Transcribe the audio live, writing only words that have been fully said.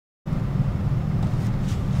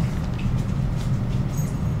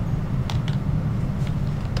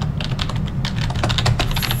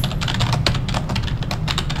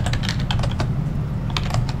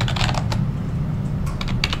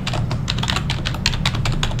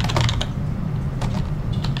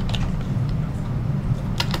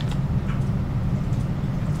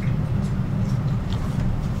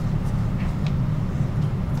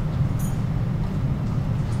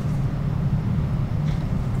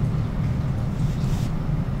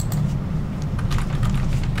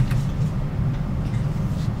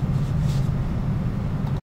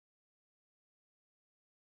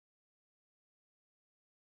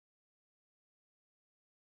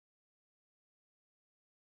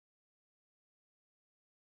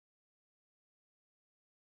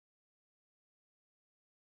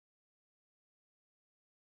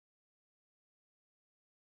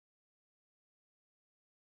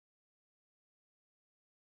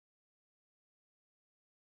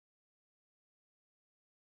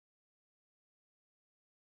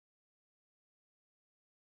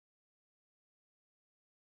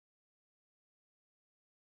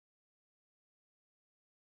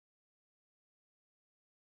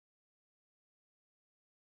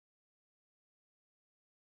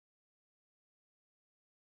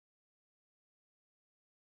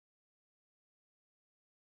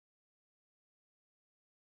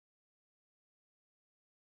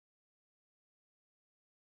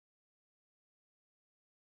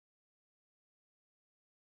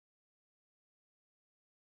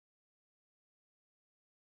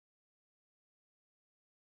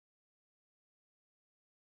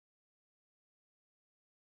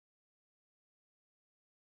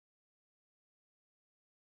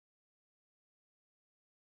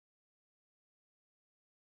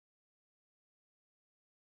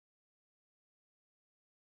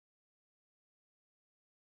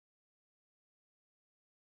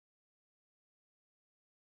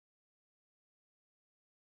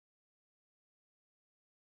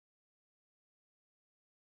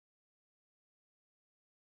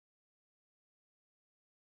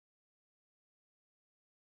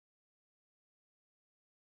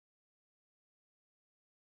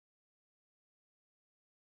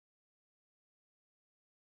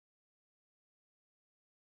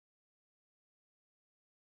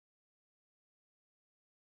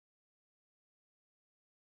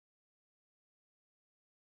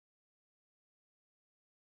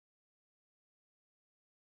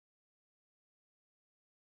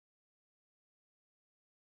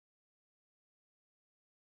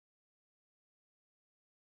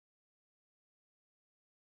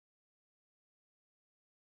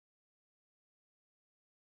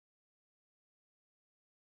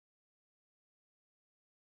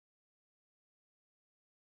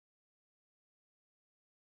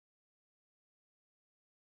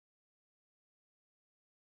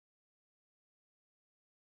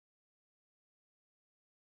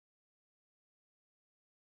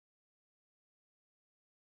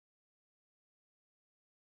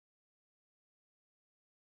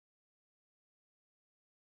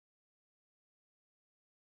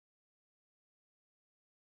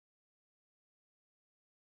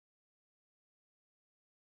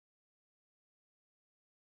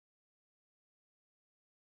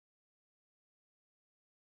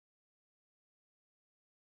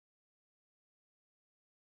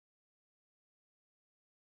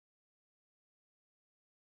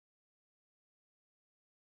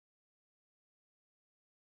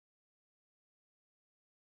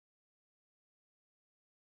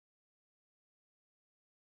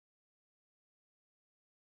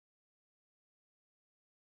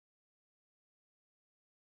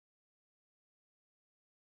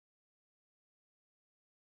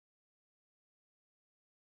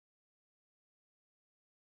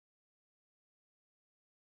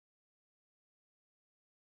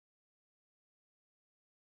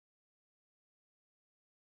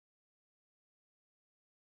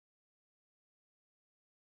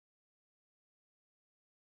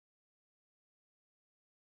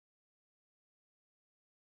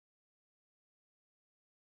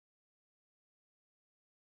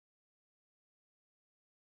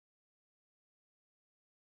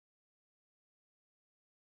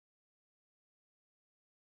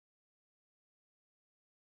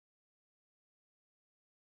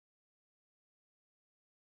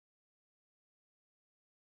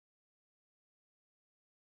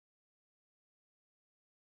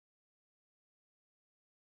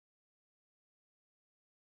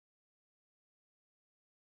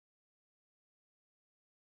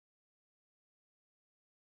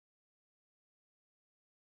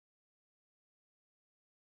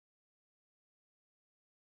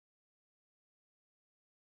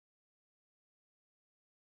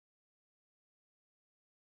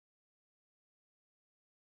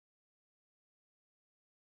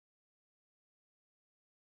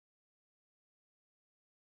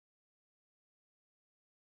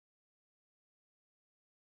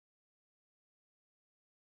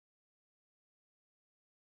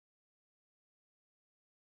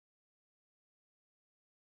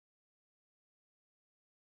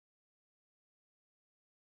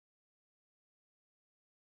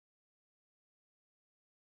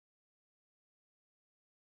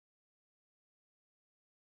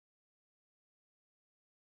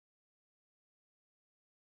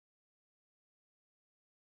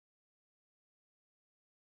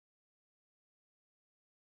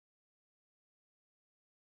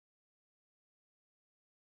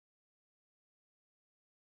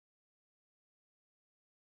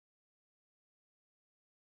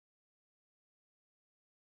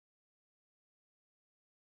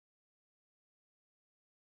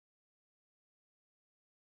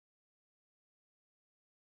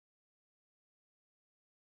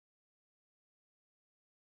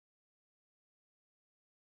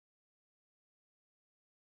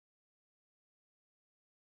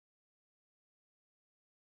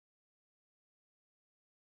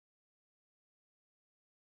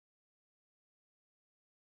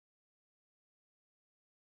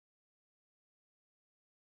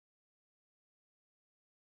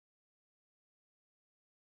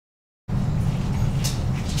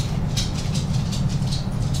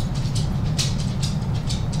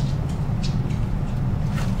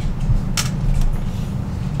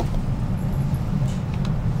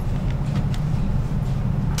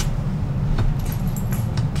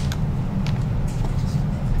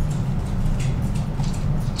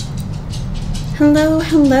Hello,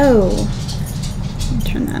 hello. Let me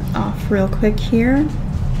turn that off real quick here.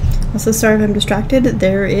 Also, sorry if I'm distracted.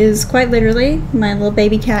 There is quite literally my little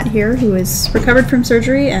baby cat here who is recovered from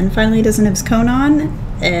surgery and finally doesn't have his cone on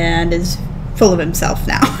and is full of himself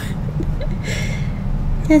now.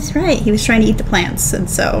 That's right, he was trying to eat the plants, and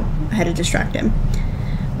so I had to distract him.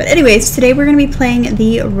 But anyways, today we're going to be playing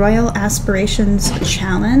the Royal Aspirations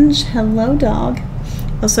Challenge. Hello, dog.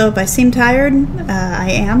 Also, if I seem tired,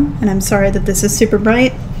 I am, and I'm sorry that this is super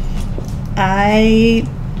bright. I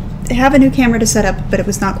have a new camera to set up, but it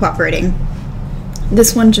was not cooperating.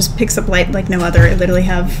 This one just picks up light like no other. I literally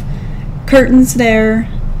have curtains there,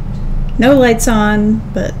 no lights on,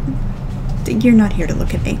 but you're not here to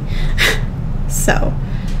look at me. So,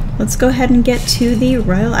 let's go ahead and get to the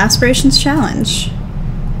Royal Aspirations Challenge.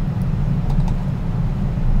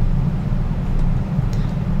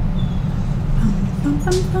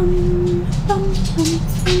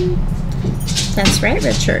 That's right,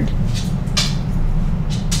 Richard.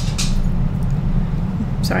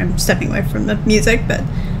 Sorry, I'm stepping away from the music, but...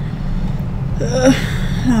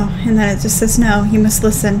 oh, and then it just says, no, you must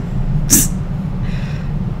listen.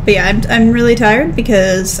 But yeah, I'm really tired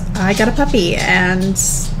because I got a puppy, and...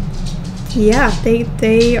 yeah,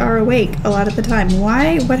 they are awake a lot of the time.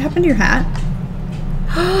 Why? What happened to your hat?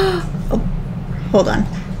 Oh, hold on.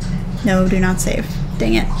 No, do not save.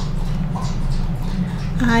 Dang it.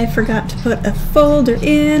 I forgot to put a folder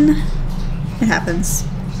in. It happens.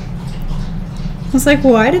 I was like,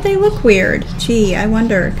 why did they look weird? Gee, I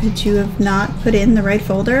wonder, could you have not put in the right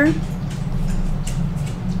folder?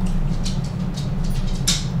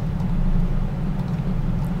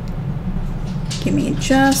 Give me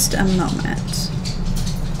just a moment.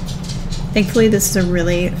 Thankfully, this is a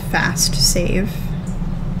really fast save.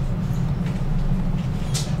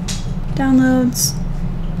 Downloads.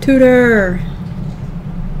 Tutor.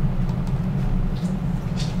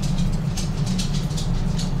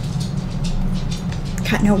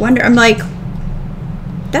 God, no wonder. I'm like,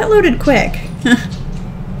 that loaded quick.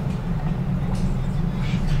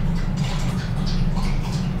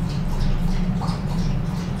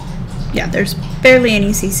 Yeah, there's barely any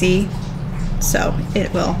CC, so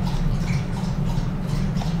it'll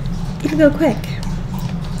go quick.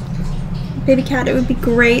 Baby cat, it would be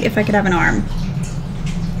great if I could have an arm.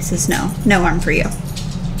 He says no. No arm for you.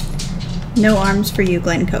 No arms for you,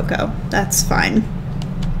 Glen Coco. That's fine.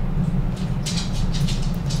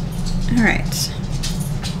 Alright.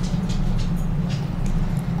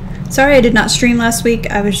 Sorry I did not stream last week.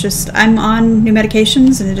 I'm on new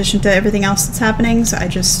medications in addition to everything else that's happening, so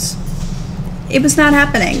it was not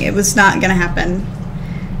happening. It was not gonna happen.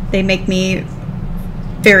 They make me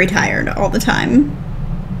very tired all the time.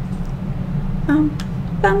 Bum,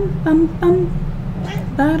 bum, bum, bum.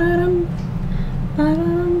 Ba-da-dum,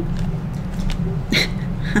 ba-da-dum.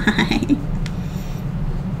 Hi.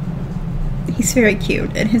 He's very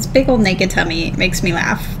cute, and his big old naked tummy makes me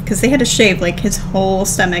laugh, because they had to shave like his whole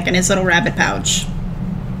stomach and his little rabbit pouch.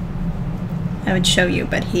 I would show you,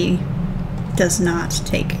 but he does not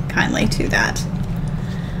take kindly to that.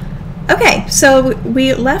 Okay, so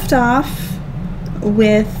we left off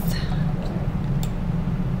with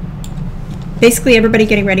basically everybody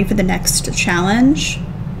getting ready for the next challenge,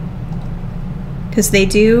 because they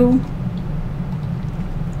do...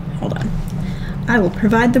 hold on. I will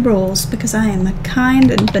provide the rules because I am a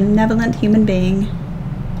kind and benevolent human being.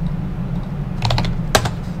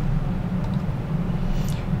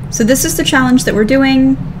 So this is the challenge that we're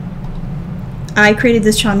doing. I created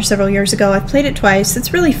this challenge several years ago. I've played it twice.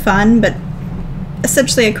 It's really fun, but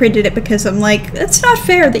essentially I created it because I'm like, it's not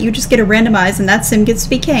fair that you just get a randomize and that sim gets to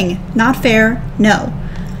be king. Not fair, no.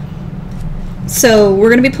 So we're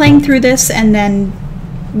going to be playing through this, and then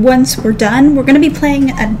once we're done, we're going to be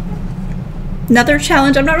playing another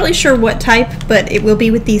challenge. I'm not really sure what type, but it will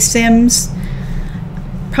be with these sims.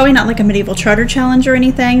 Probably not like a medieval charter challenge or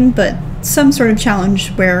anything, but some sort of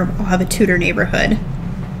challenge where I'll have a tutor neighborhood.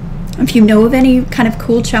 If you know of any kind of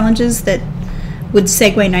cool challenges that would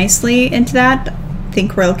segue nicely into that,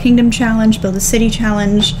 think Royal Kingdom Challenge, Build a City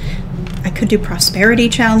Challenge, I could do Prosperity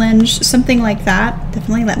Challenge, something like that,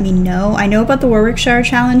 definitely let me know. I know about the Warwickshire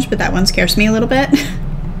Challenge, but that one scares me a little bit.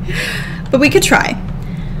 But we could try.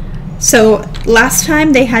 So last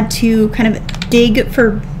time they had to kind of dig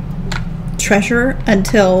for treasure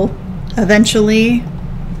until eventually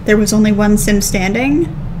there was only one sim standing.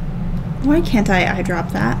 Why can't I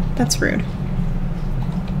eyedrop that? That's rude.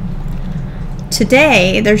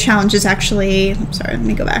 Today, their challenge is actually, I'm sorry, let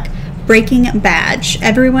me go back. Breaking badge.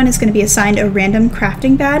 Everyone is going to be assigned a random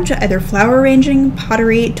crafting badge, either flower arranging,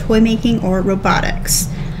 pottery, toy making, or robotics.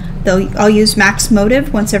 I'll use max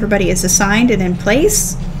motive once everybody is assigned and in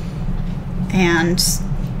place. And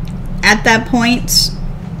at that point,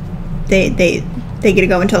 they get to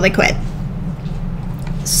go until they quit.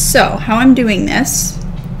 So, how I'm doing this,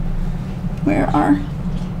 where are,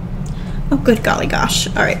 oh good golly gosh,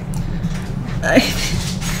 all right.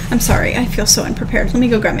 I'm sorry, I feel so unprepared. Let me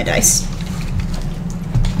go grab my dice.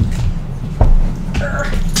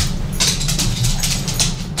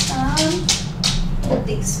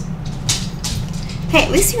 These. Hey,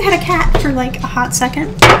 at least you had a cat for like a hot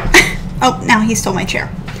second. Oh, now he stole my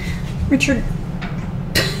chair. Richard.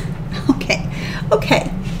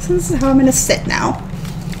 Okay, so this is how I'm gonna sit now.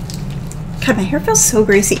 God, my hair feels so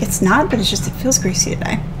greasy. It's not, but it's just, it feels greasy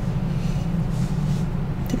today.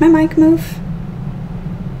 Did my mic move?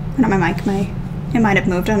 Or not my mic, it might have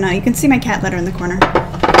moved, I don't know. You can see my cat litter in the corner.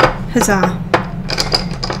 Huzzah.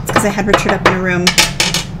 It's because I had Richard up in a room,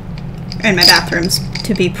 in my bathrooms,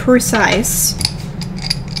 to be precise,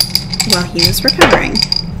 while he was recovering.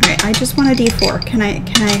 Alright, I just want a D4. Can I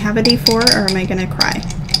have a D4 or am I gonna cry?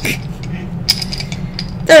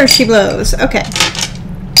 There she blows. Okay.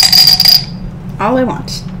 All I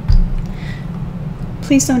want.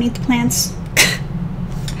 Please don't eat the plants.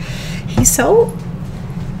 He's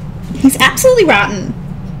absolutely rotten.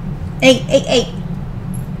 Hey.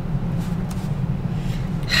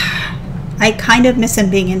 I kind of miss him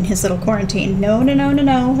being in his little quarantine. No.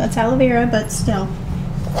 That's aloe vera, but still.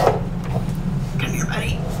 Come here,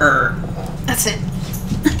 buddy. That's it.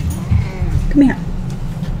 Come here.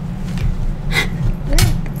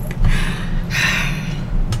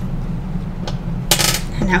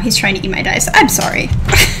 And now he's trying to eat my dice. I'm sorry.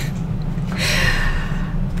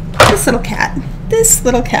 This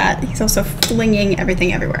little cat, he's also flinging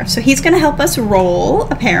everything everywhere. So he's going to help us roll,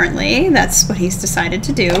 apparently. That's what he's decided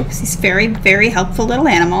to do, because he's very, very helpful little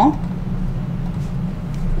animal.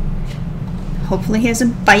 Hopefully he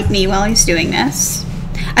doesn't bite me while he's doing this.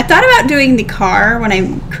 I thought about doing the car when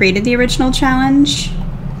I created the original challenge,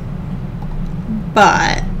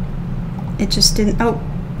 but it just didn't. Oh,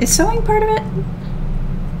 is sewing part of it?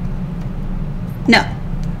 No,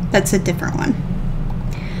 that's a different one.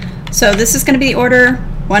 So this is going to be the order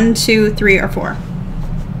 1, 2, 3, or 4.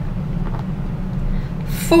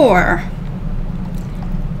 4.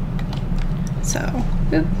 So,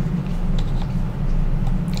 oop.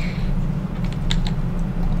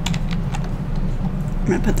 I'm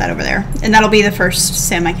going to put that over there. And that'll be the first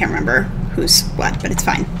sim. I can't remember who's what, but it's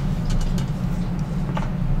fine.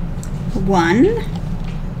 1.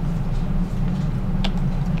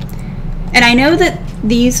 And I know that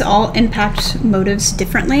these all impact motives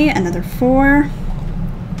differently. Another 4.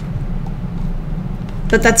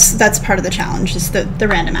 But that's part of the challenge, is the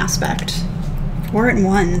random aspect. 4 and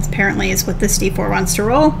 1 apparently is what this D4 wants to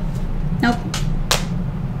roll. Nope.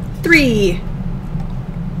 3.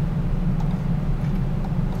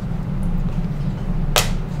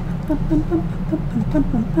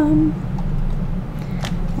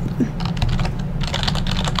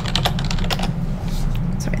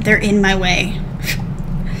 Sorry, they're in my way.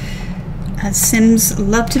 As Sims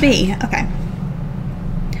love to be. Okay.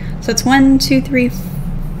 So it's 1, 2, 3,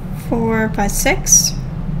 4, 5, 6.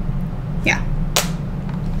 Yeah.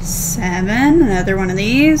 7. Another one of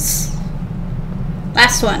these.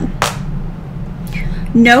 Last one.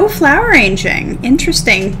 No flower arranging.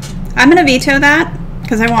 Interesting. I'm going to veto that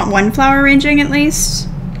because I want 1 flower arranging at least.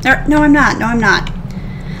 Or, no, I'm not. No, I'm not.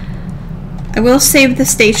 I will save the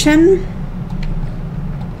station,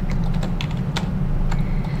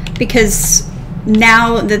 because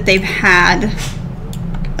now that they've had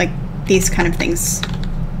like these kind of things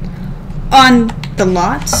on the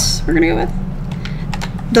lots we're gonna go with,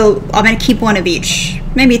 though I'm gonna keep 1 of each,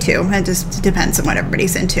 maybe 2. It just depends on what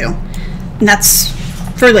everybody's into, and that's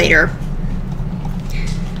for later.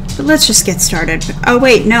 But let's just get started. Oh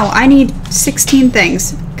wait, no, I need 16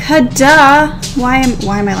 things. Duh! Why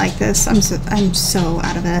am I like this? I'm so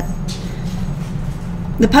out of it.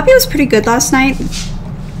 The puppy was pretty good last night.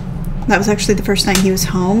 That was actually the first night he was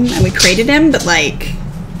home, and we created him, but like,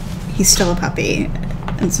 he's still a puppy,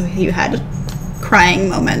 and so he had crying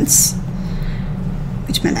moments,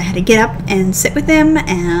 which meant I had to get up and sit with him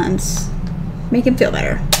and make him feel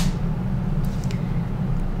better.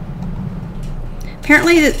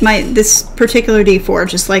 Apparently this particular D4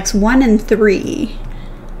 just likes 1 and 3.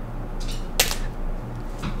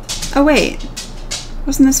 Oh wait,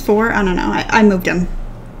 wasn't this 4? I don't know, I moved him.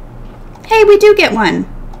 Hey, we do get 1.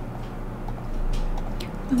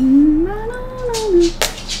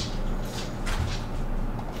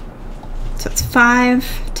 So it's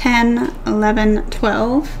 5, 10, 11,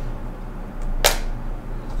 12,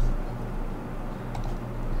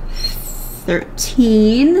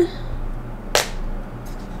 13.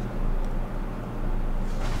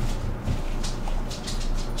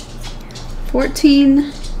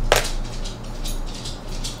 14.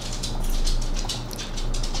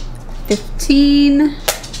 15.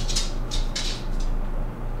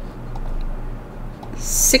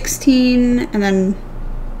 16, and then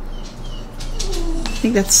I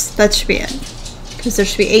think that should be it, because there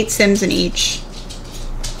should be 8 Sims in each.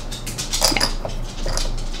 Yeah.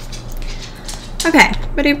 Okay.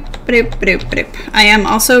 I am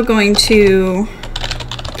also going to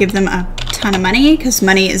give them a ton of money, because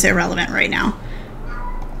money is irrelevant right now.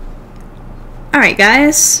 Alright,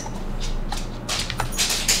 guys.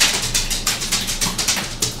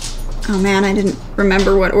 Oh man, I didn't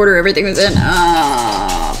remember what order everything was in.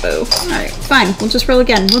 Oh, boo. Alright, fine. We'll just roll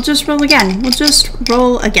again. We'll just roll again. We'll just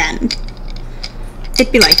roll again.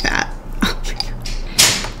 It'd be like that. Oh my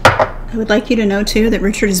god. I would like you to know, too, that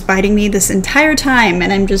Richard is biting me this entire time,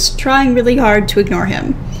 and I'm just trying really hard to ignore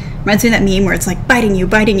him. Reminds me of that meme where it's like, biting you,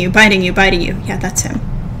 biting you, biting you, biting you. Yeah, that's him.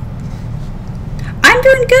 I'm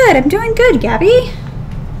doing good. I'm doing good, Gabby.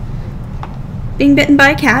 Being bitten by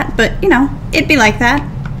a cat, but, you know, it'd be like that.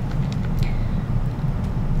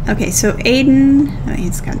 Okay, so Aiden, oh,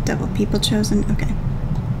 he's got double people chosen, okay.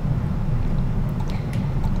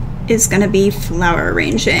 Is gonna be flower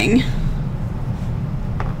arranging.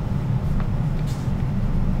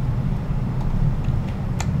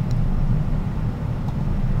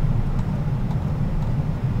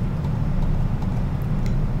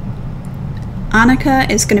 Annika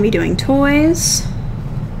is gonna be doing toys.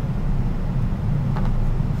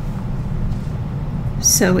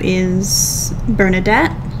 So is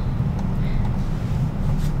Bernadette.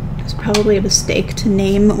 Probably a mistake to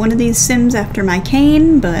name one of these Sims after my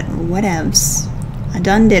cane, but whatevs. I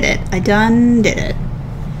done did it. I done did it.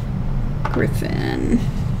 Griffin.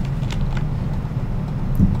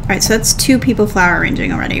 Alright, so that's 2 people flower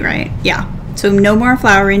arranging already, right? Yeah. So no more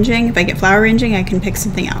flower arranging. If I get flower arranging, I can pick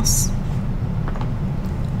something else.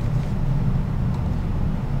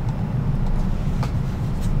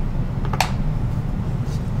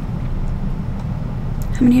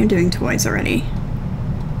 How many are doing toys already?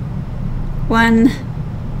 1,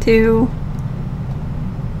 2.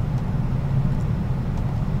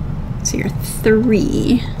 So you're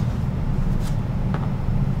 3.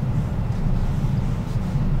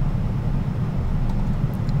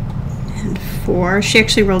 And 4. She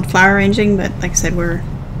actually rolled flower arranging, but like I said, we're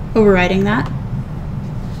overriding that.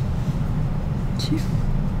 2.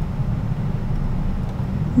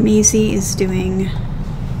 Maisie is doing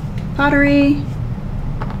pottery.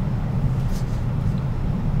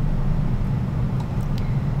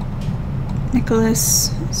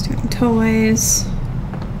 Nicholas is doing toys.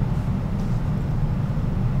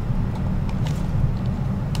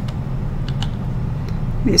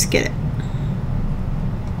 Let me just get it.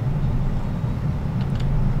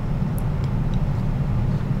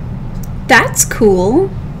 That's cool.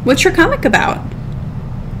 What's your comic about?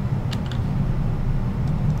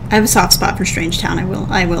 I have a soft spot for Strangetown.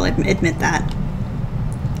 I will admit that.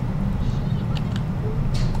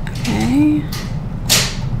 Okay.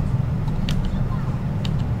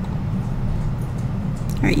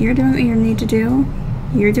 Alright, you're doing what you need to do.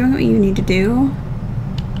 You're doing what you need to do.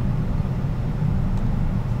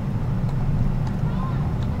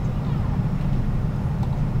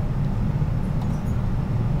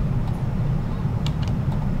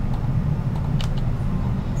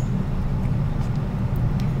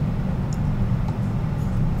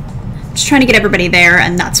 Just trying to get everybody there,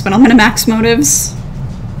 and that's when I'm gonna max motives.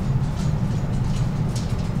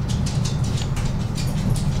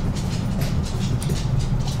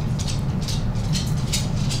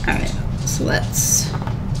 Let's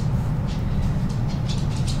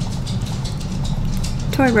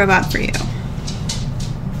toy robot for you.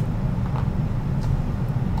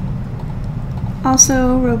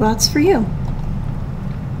 Also robots for you.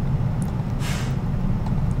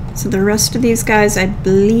 So the rest of these guys, I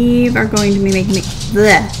believe, are going to be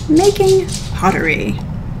making pottery.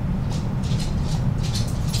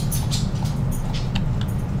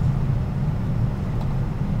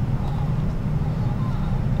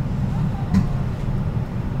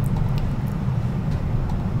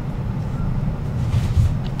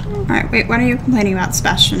 Alright, wait, what are you complaining about,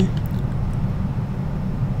 Sebastian?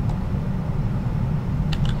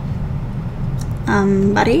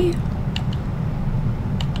 Buddy?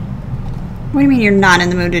 What do you mean you're not in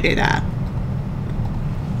the mood to do that?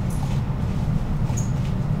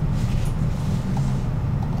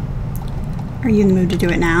 Are you in the mood to do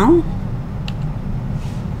it now?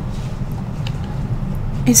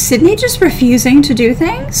 Is Sydney just refusing to do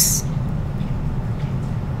things?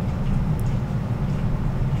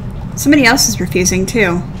 Somebody else is refusing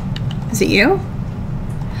too. Is it you?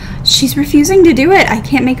 She's refusing to do it. I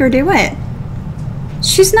can't make her do it.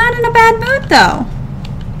 She's not in a bad mood though.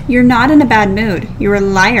 You're not in a bad mood. You're a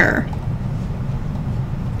liar.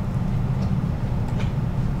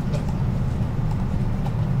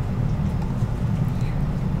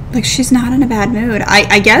 Like, she's not in a bad mood.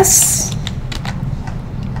 I guess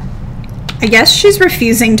she's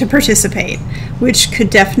refusing to participate, which could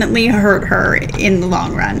definitely hurt her in the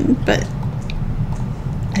long run, but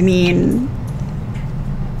I mean,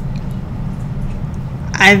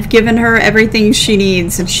 I've given her everything she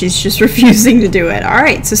needs and she's just refusing to do it.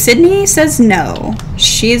 Alright, so Sydney says no.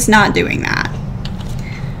 She's not doing that.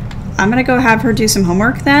 I'm gonna go have her do some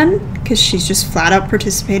homework then, because she's just flat out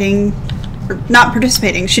participating, or not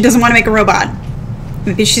participating. She doesn't want to make a robot.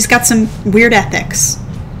 Maybe she's got some weird ethics.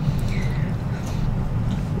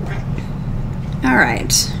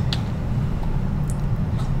 Alright.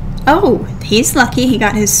 Oh, he's lucky he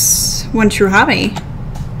got his one true hobby.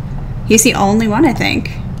 He's the only one, I think.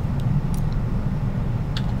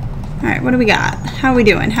 Alright, what do we got? How we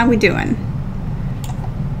doing? How we doing?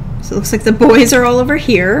 So it looks like the boys are all over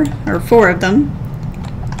here, or 4 of them.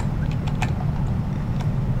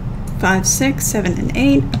 5, 6, 7, and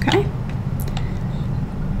 8. Okay.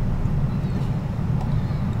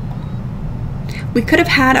 We could have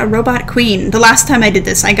had a robot queen. The last time I did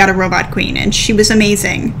this, I got a robot queen, and she was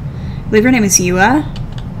amazing. I believe her name is Yua.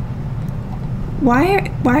 Why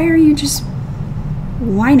are you just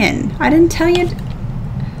whining? I didn't tell you.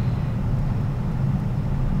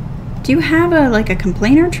 Do you have a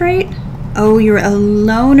complainer trait? Oh, you're a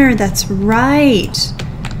loner. That's right.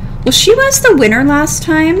 Well, she was the winner last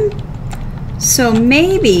time, so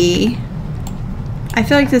maybe I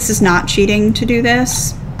feel like this is not cheating to do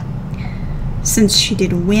this, since she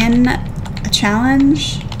did win a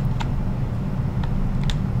challenge.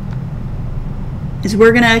 Is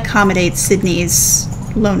we're gonna accommodate Sydney's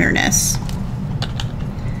lonerness.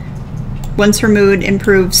 Once her mood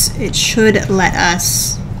improves, it should let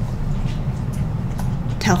us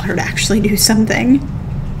tell her to actually do something.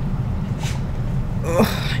 Ugh,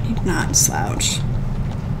 I need to not slouch.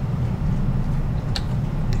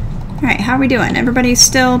 Alright, how are we doing? Everybody's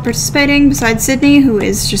still participating besides Sydney, who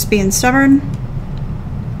is just being stubborn.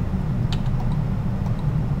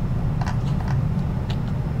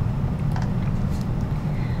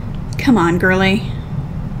 Come on, girly.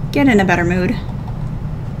 Get in a better mood.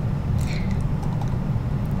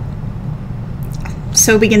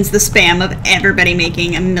 So begins the spam of everybody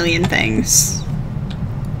making a million things.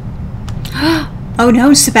 Oh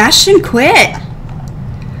no, Sebastian quit!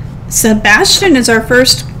 Sebastian is our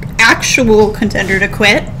first actual contender to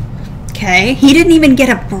quit. Okay, he didn't even get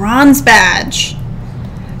a bronze badge.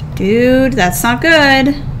 Dude, that's not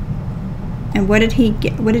good. And what did he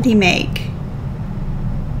get? What did he make?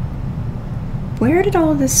 Where did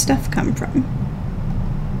all of this stuff come from?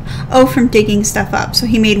 Oh, from digging stuff up. So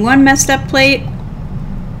he made one messed up plate.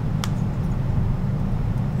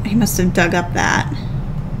 He must have dug up that.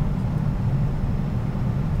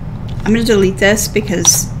 I'm going to delete this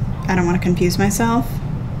because I don't want to confuse myself.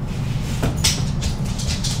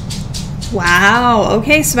 Wow.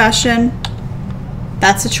 Okay, Sebastian.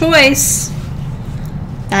 That's a choice.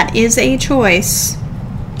 That is a choice.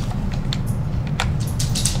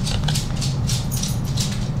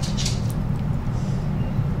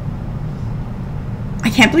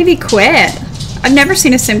 I can't believe he quit. I've never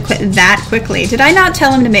seen a sim quit that quickly. Did I not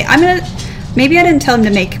tell him to make... Maybe I didn't tell him to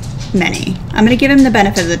make many. I'm gonna give him the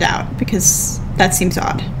benefit of the doubt because that seems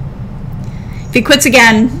odd. If he quits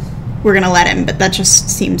again, we're gonna let him, but that just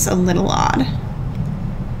seems a little odd.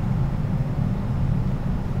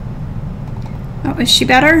 Oh, is she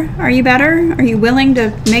better? Are you better? Are you willing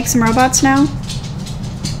to make some robots now?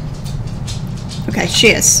 Okay, she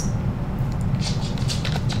is.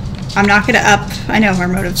 I'm not gonna up... I know her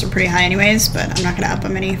motives are pretty high anyways, but I'm not gonna up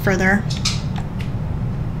them any further.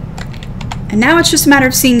 And now it's just a matter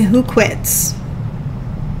of seeing who quits.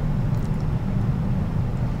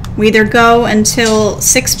 We either go until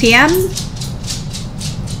 6 p.m.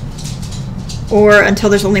 or until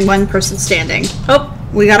there's only one person standing. Oh,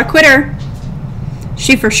 we got a quitter.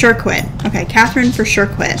 She for sure quit. Okay, Catherine for sure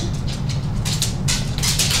quit.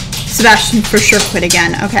 Sebastian for sure quit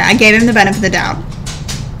again. Okay, I gave him the benefit of the doubt.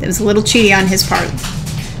 It was a little cheaty on his part.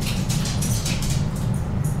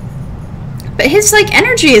 But his, like,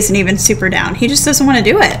 energy isn't even super down. He just doesn't want to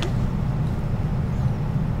do it.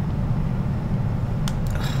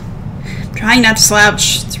 I'm trying not to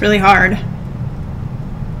slouch. It's really hard.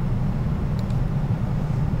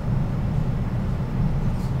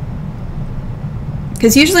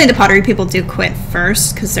 Because usually the pottery people do quit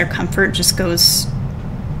first because their comfort just goes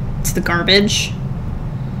to the garbage.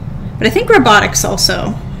 But I think robotics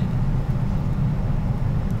also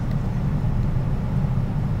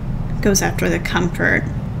goes after the comfort.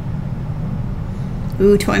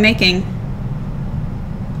 Ooh, toy making.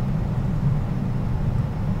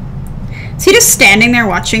 Is he just standing there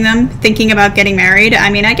watching them, thinking about getting married? I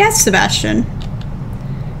mean, I guess, Sebastian.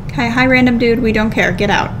 Okay, hi, random dude. We don't care. Get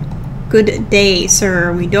out. Good day,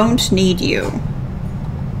 sir. We don't need you.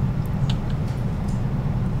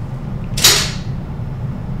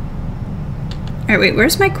 Alright, wait.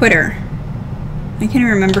 Where's my quitter? I can't even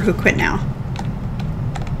remember who quit now.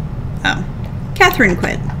 Oh. Catherine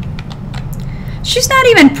quit. She's not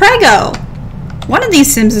even prego. One of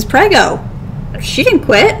these Sims is prego. She didn't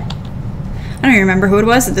quit. I don't even remember who it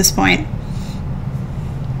was at this point.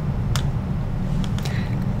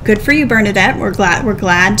 Good for you, Bernadette. We're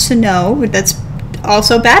glad to know. That's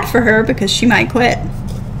also bad for her because she might quit.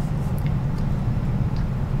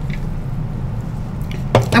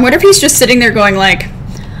 I wonder if he's just sitting there going like,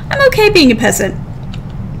 I'm okay being a peasant.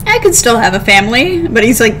 I could still have a family, but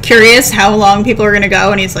he's like curious how long people are gonna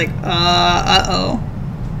go, and he's like, uh-oh.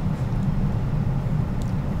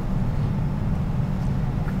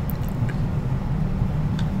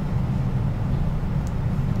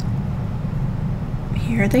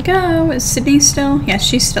 Here they go. Is Sydney still? Yes,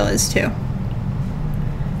 she still is too.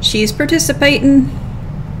 She's participating.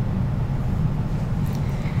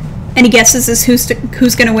 Any guesses as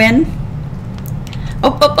who's gonna win?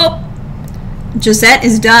 Oh, oh, oh. Gisette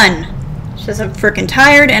is done. She says, I'm freaking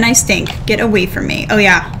tired and I stink. Get away from me. Oh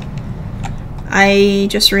yeah. I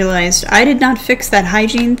just realized I did not fix that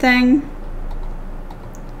hygiene thing.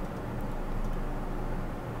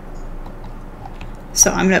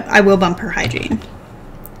 So I will bump her hygiene.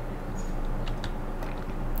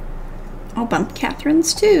 I'll bump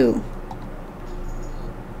Catherine's too.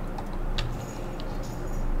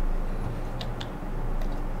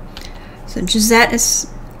 So Gisette is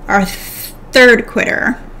our third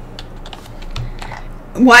quitter.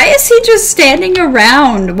 Why is he just standing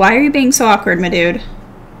around? Why are you being so awkward, my dude?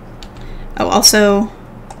 Oh, also,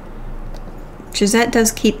 Gisette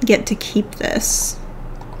does get to keep this.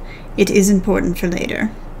 It is important for later.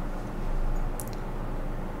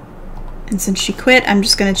 And since she quit, I'm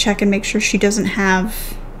just going to check and make sure she doesn't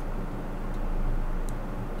have...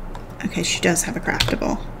 Okay, she does have a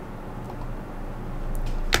craftable.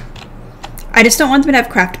 I just don't want them to have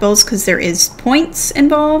craftables because there is points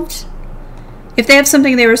involved. If they have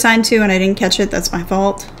something they were assigned to and I didn't catch it, that's my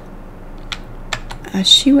fault.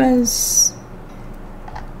 She was...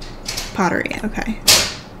 pottery, okay.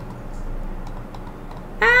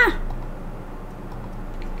 Ah!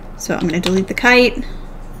 So I'm going to delete the kite.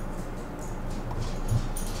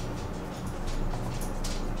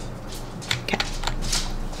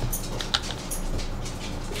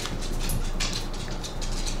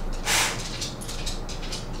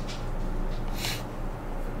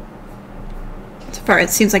 It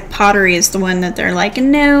seems like pottery is the one that they're like,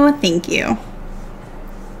 no, thank you.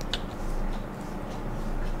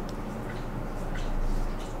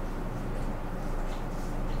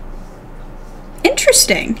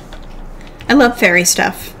 Interesting. I love fairy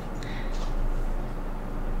stuff.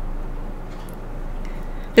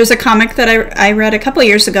 There's a comic that I read a couple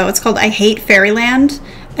years ago. It's called I Hate Fairyland,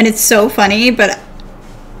 and it's so funny, but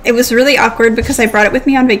it was really awkward because I brought it with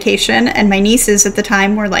me on vacation, and my nieces at the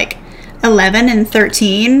time were like 11 and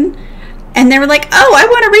 13, and they were like, oh, I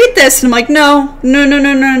want to read this, and I'm like, no,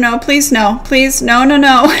 please no,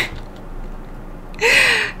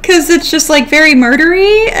 because it's just like very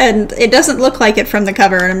murdery and it doesn't look like it from the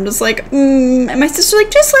cover, and I'm just like, and my sister's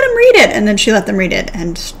like, just let them read it, and then she let them read it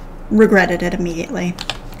and regretted it immediately.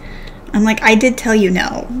 I'm like, I did tell you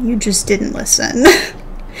no, you just didn't listen.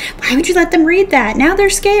 Why would you let them read that? Now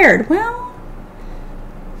they're scared. Well,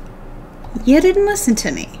 you didn't listen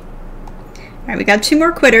to me. Alright, we got 2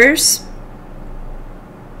 more quitters.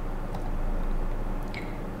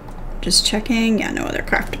 Just checking. Yeah, no other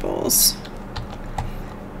craftables.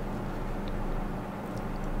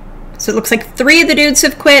 So it looks like 3 of the dudes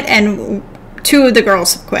have quit and 2 of the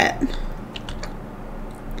girls have quit.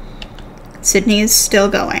 Sydney is still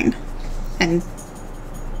going. And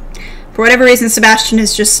for whatever reason, Sebastian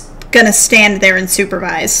is just gonna stand there and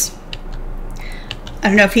supervise. I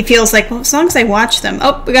don't know if he feels like, well, as long as I watch them.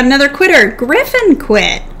 Oh, we got another quitter. Griffin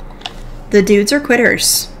quit. The dudes are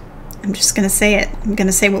quitters. I'm just going to say it. I'm going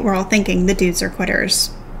to say what we're all thinking. The dudes are quitters.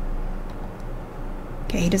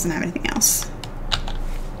 Okay, he doesn't have anything else.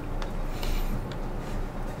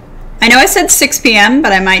 I know I said 6 p.m.,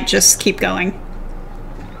 but I might just keep going.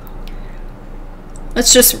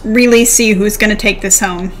 Let's just really see who's gonna take this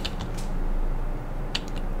home.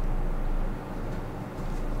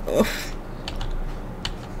 Oof.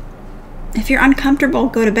 If you're uncomfortable,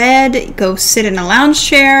 go to bed. Go sit in a lounge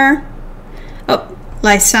chair. Oh,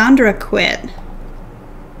 Lysandra quit.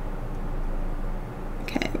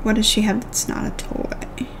 Okay, what does she have that's not a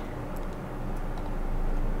toy?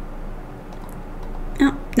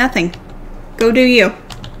 Oh, nothing. Go do you.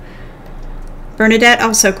 Bernadette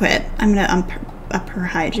also quit. I'm gonna up her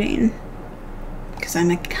hygiene. Because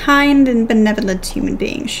I'm a kind and benevolent human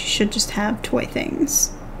being. She should just have toy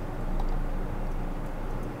things.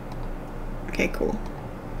 Okay, cool.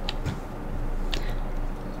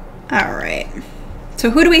 Alright. So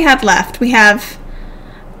who do we have left? We have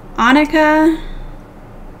Annika,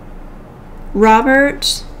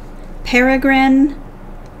 Robert, Peregrine,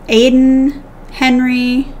 Aiden,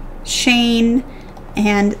 Henry, Shane,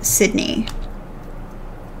 and Sydney.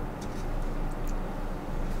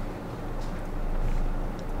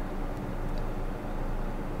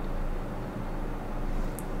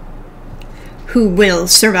 Who will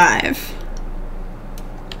survive?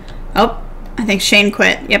 Oh, I think Shane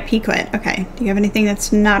quit. Yep, he quit. Okay. Do you have anything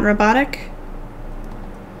that's not robotic?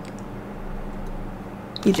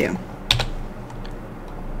 You do.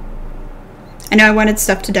 I know I wanted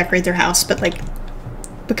stuff to decorate their house, but like,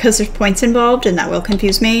 because there's points involved and that will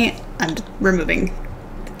confuse me, I'm removing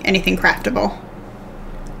anything craftable.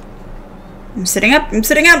 I'm sitting up. I'm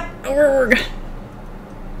sitting up. Urgh.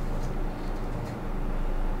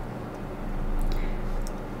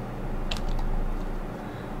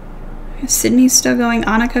 Sydney's still going.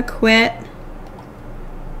 Annika quit.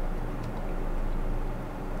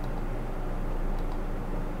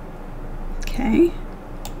 Okay.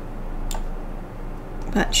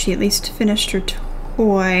 But she at least finished her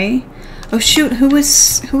toy. Oh shoot, who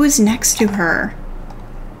was next to her?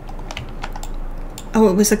 Oh,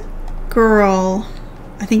 it was a girl.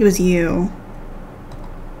 I think it was you.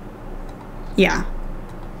 Yeah.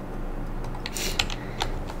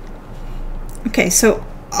 Okay, so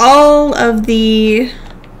all of the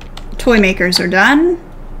toy makers are done.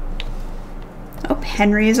 Oh,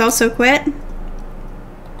 Henry has also quit.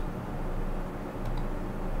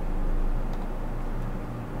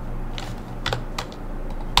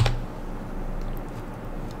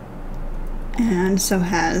 And so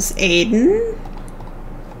has Aiden.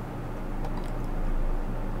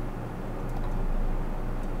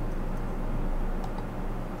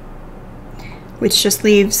 Which just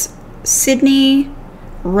leaves Sydney,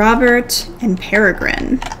 Robert, and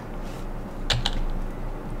Peregrine.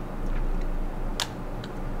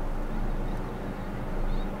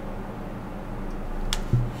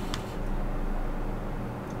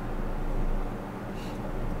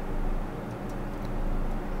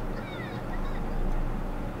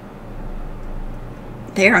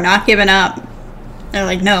 They are not giving up. They're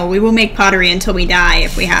like, no, we will make pottery until we die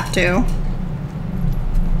if we have to.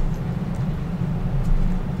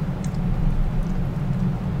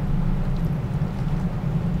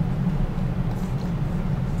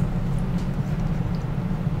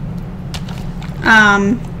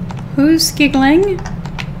 Who's giggling?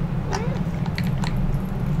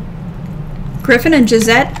 Griffin and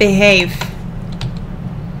Gisette, behave.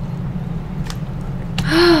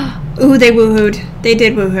 Ooh, they woohooed. They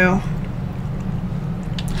did woohoo.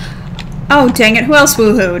 Oh, dang it. Who else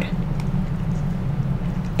woohooed?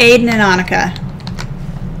 Aiden and Annika.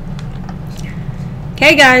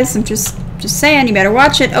 Okay, guys. I'm just saying. You better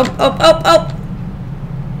watch it. Oh, oh, oh, oh.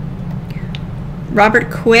 Robert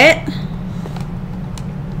quit.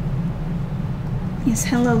 Yes,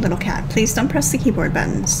 hello, little cat. Please don't press the keyboard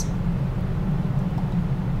buttons.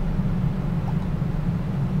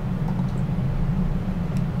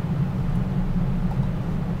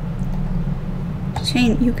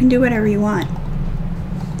 Shane, you can do whatever you want.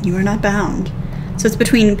 You are not bound. So it's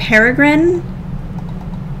between Peregrine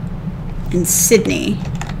and Sydney.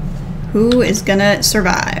 Who is gonna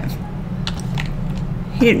survive?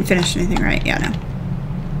 He didn't finish anything, right? Yeah, no.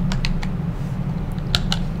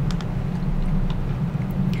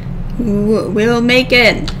 Who will make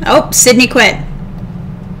it? Oh, Sydney quit.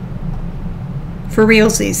 For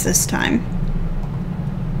realsies this time.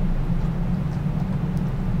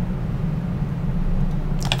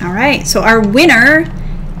 Alright, so our winner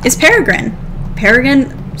is Peregrine.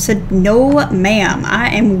 Peregrine said, no ma'am,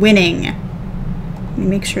 I am winning. Let me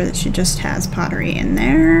make sure that she just has pottery in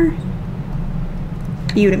there.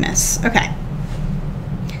 Beautimous. Okay.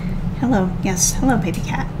 Hello. Yes, hello, baby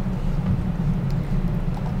cat.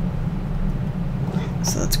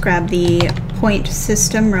 So let's grab the point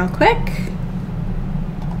system real quick.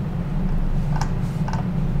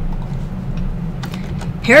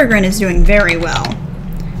 Peregrine is doing very well.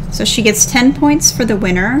 So she gets 10 points for the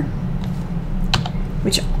winner,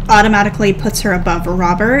 which automatically puts her above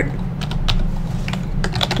Robert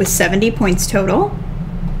with 70 points total.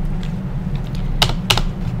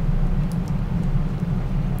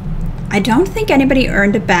 I don't think anybody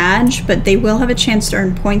earned a badge, but they will have a chance to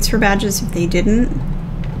earn points for badges if they didn't.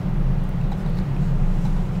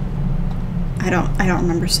 I don't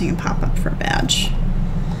remember seeing a pop-up for a badge.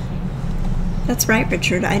 That's right,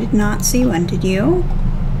 Richard. I did not see one. Did you?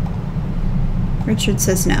 Richard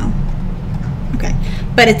says no. Okay.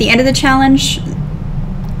 But at the end of the challenge,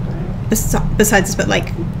 besides this, but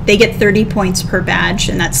like, they get 30 points per badge,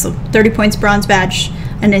 and that's 30 points bronze badge,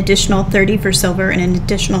 an additional 30 for silver, and an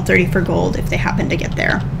additional 30 for gold if they happen to get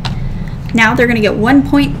there. Now they're going to get 1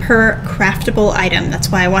 point per craftable item. That's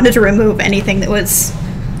why I wanted to remove anything that was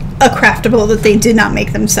a craftable that they did not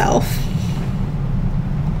make themselves.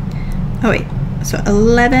 Oh wait, so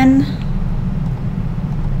 11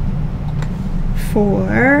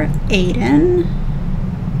 for Aiden.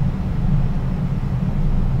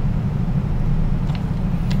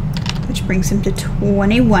 Which brings him to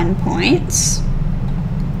 21 points.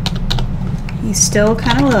 He's still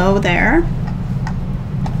kind of low there.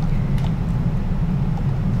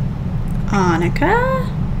 Annika.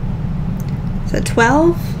 So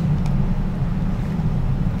 12.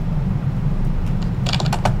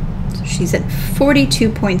 So she's at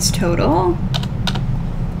 42 points total.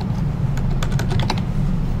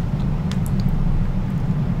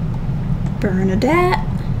 Bernadette.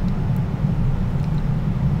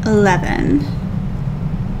 11.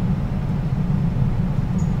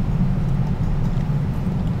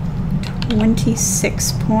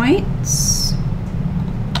 $26 points.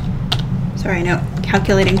 Sorry, I know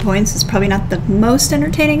calculating points is probably not the most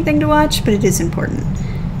entertaining thing to watch, but it is important.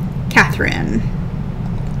 Catherine.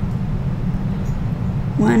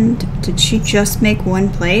 Did she just make one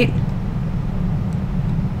plate?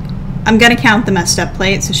 I'm gonna count the messed up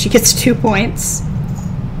plate, so she gets 2 points.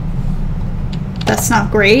 That's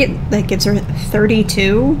not great. That gives her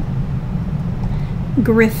 32.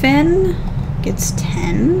 Griffin gets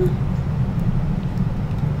 10,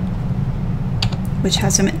 which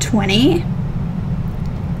has him at 20.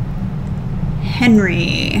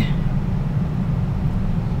 Henry,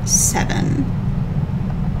 7.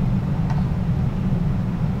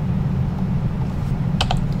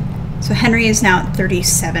 So Henry is now at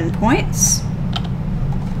 37 points.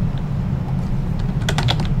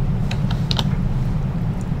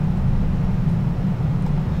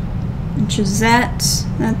 Gisette,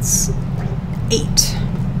 that's 8.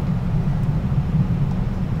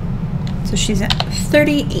 So she's at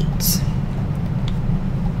 38.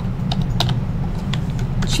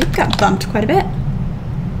 She got bumped quite a bit.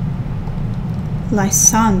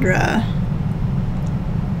 Lysandra.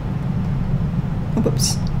 Oh,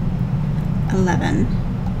 whoops. 11.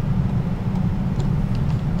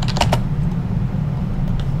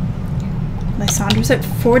 Lysandra's at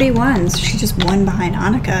 41, so she's just 1 behind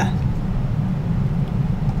Annika.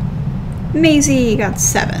 Maisie got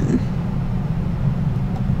 7.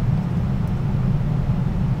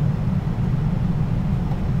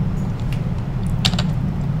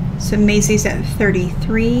 So Maisie's at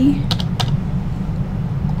 33.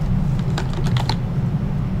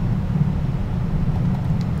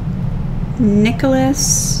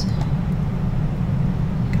 Nicholas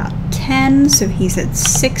got 10, so he's at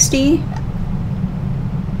 60.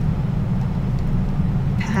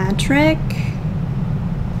 Patrick,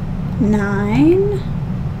 9.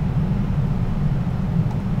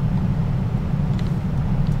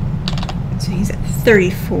 So he's at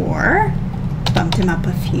 34. Bumped him up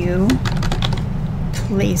a few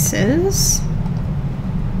places.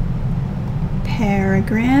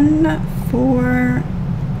 Peregrine, 4,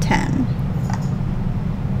 10.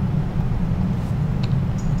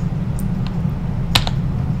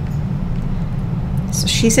 So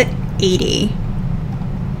she's at 80.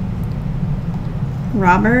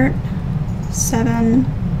 Robert, 7,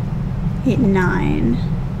 8, 9.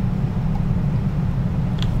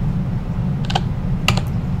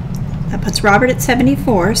 That puts Robert at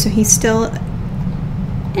 74, so he's still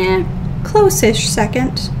close-ish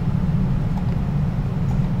second.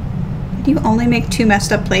 Did you only make 2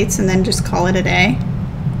 messed up plates and then just call it a day?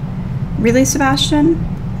 Really, Sebastian?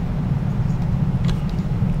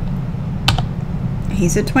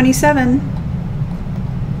 He's at 27.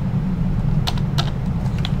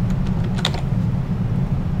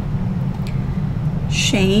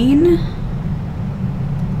 Shane,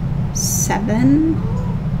 7.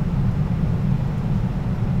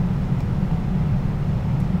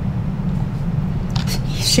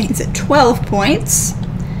 Shane's at 12 points.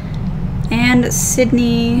 And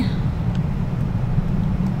Sydney.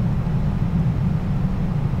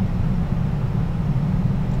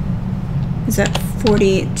 Is at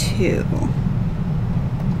 42.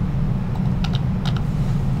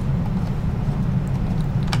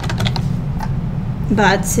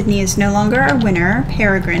 But Sydney is no longer our winner.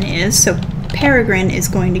 Peregrine is. So Peregrine is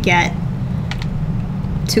going to get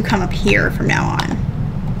to come up here from now on.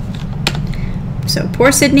 So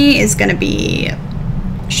poor Sydney is going to be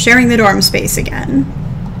sharing the dorm space again.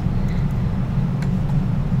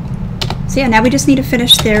 So yeah, now we just need to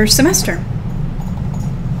finish their semester.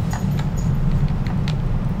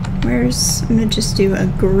 I'm going to just do a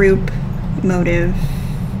group motive.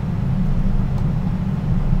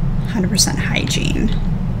 100% hygiene.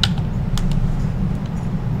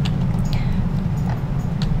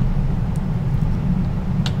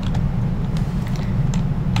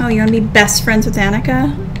 Oh, you want to be best friends with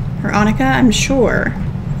Annika? Or Annika? I'm sure.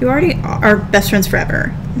 You already are best friends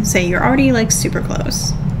forever. Say you're already like super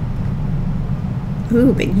close.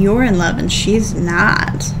 Ooh, but you're in love and she's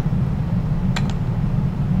not.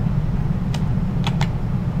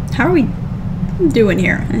 How are we doing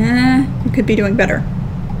here? We could be doing better.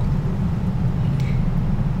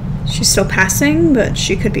 She's still passing, but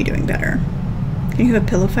she could be doing better. Can you have a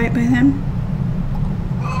pillow fight with him?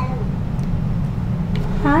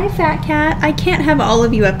 Hi, fat cat. I can't have all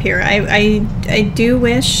of you up here. I do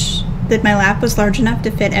wish that my lap was large enough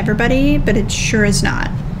to fit everybody, but it sure is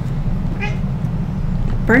not.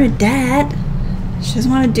 Bernadette. She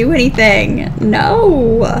doesn't want to do anything.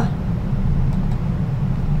 No.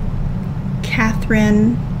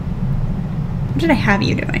 Catherine. What did I have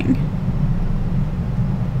you doing?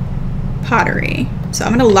 Pottery. So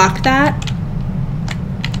I'm going to lock that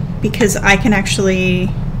because I can actually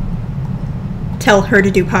tell her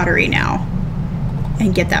to do pottery now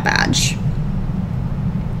and get that badge.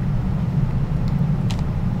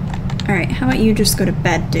 Alright, how about you just go to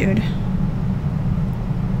bed, dude?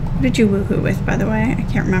 Who did you woohoo with, by the way? I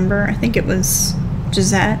can't remember. I think it was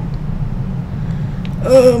Gisette.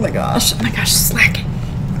 Oh my gosh, slacking.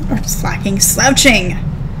 Or slacking, slouching!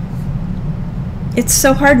 It's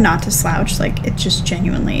so hard not to slouch, like, it just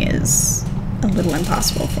genuinely is a little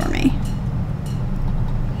impossible for me.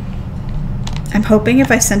 I'm hoping if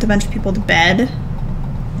I sent a bunch of people to bed,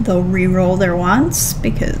 they'll re-roll their wants,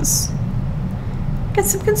 because I got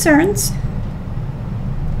some concerns.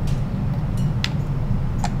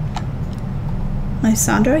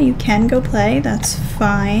 Lysandra, you can go play, that's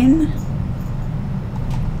fine.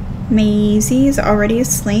 Maisie's already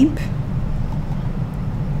asleep.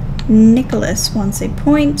 Nicholas wants a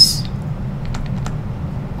point.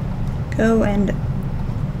 Go and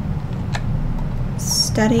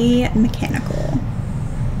study mechanical.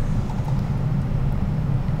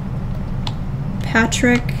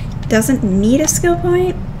 Patrick doesn't need a skill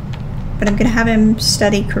point, but I'm gonna have him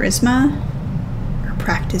study charisma or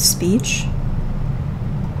practice speech.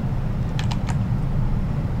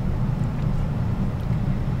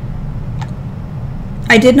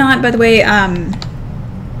 I did not, by the way,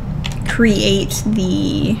 create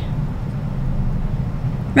the...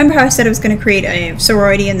 Remember how I said I was going to create a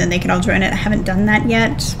sorority and then they can all join it? I haven't done that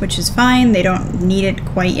yet, which is fine. They don't need it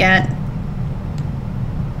quite yet.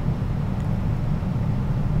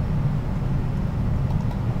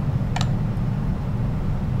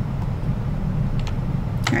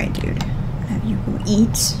 Alright, dude. Have you go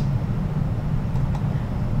eat.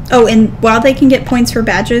 Oh, and while they can get points for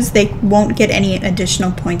badges, they won't get any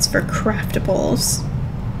additional points for craftables.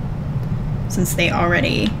 Since they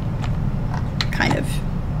already kind of...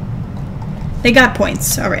 They got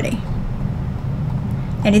points already.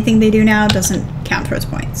 Anything they do now doesn't count towards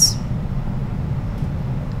points.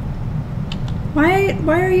 Why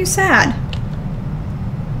are you sad?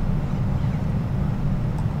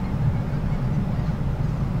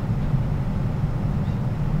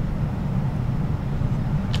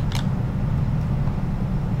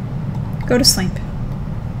 Go to sleep.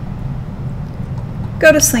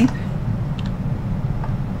 Go to sleep.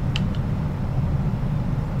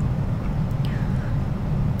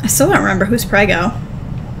 I still don't remember who's Prego.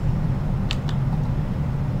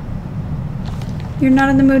 You're not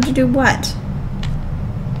in the mood to do what?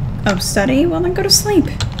 Oh, study? Well, then go to sleep.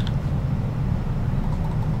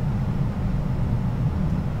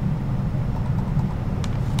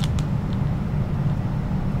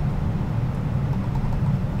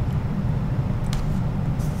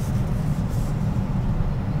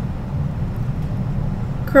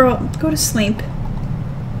 Girl, go to sleep.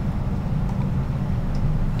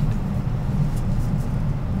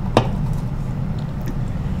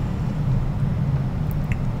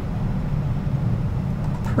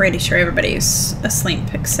 pretty sure everybody's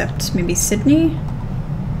asleep except maybe Sydney.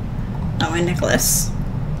 Oh, and Nicholas.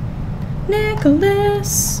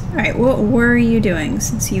 Nicholas! Alright, what were you doing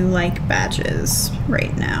since you like badges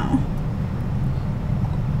right now?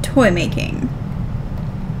 Toy making.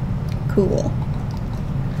 Cool.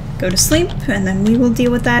 Go to sleep, and then we will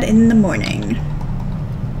deal with that in the morning.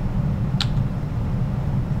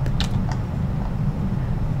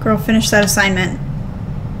 Girl, finish that assignment.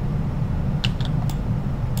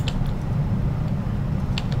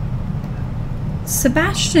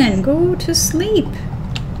 Sebastian, go to sleep.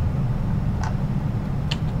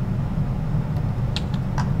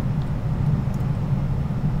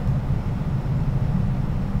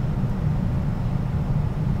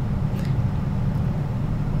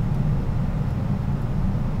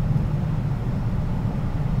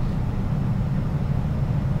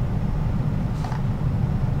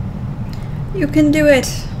 You can do it.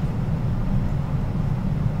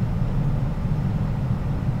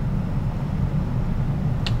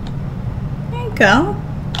 There you go.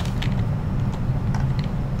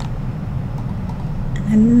 And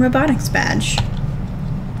then robotics badge.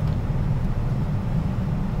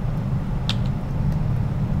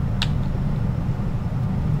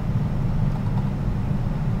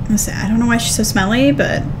 Listen, I don't know why she's so smelly,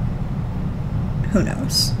 but who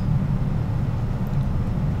knows?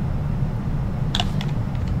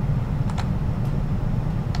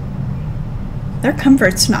 Their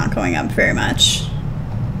comfort's not going up very much.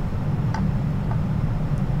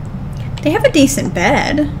 They have a decent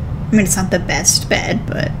bed. I mean, it's not the best bed,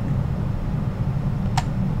 but...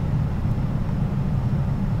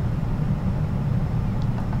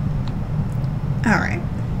 Alright.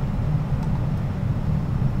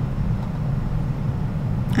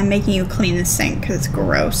 I'm making you clean the sink because it's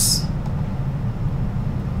gross.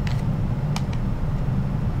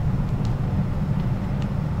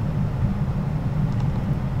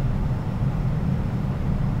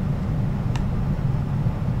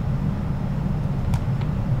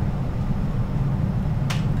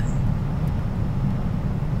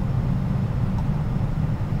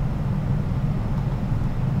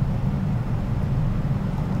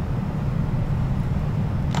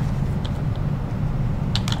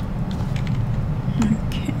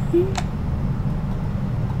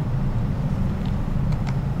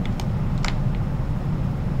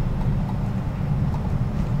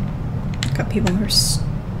 Got people who are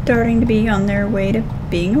starting to be on their way to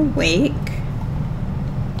being awake.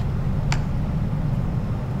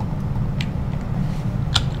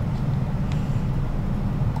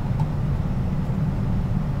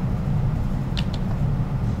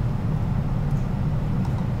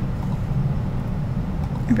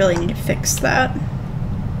 I really need to fix that.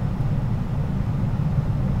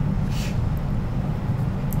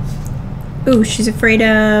 Ooh, she's afraid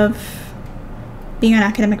of being on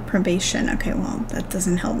academic probation. Okay, well, that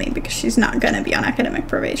doesn't help me because she's not gonna be on academic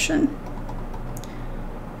probation.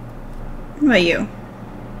 What about you?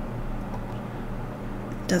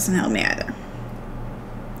 Doesn't help me either.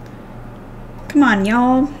 Come on,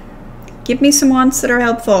 y'all. Give me some wants that are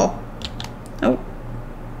helpful. Oh.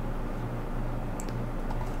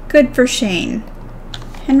 Good for Shane.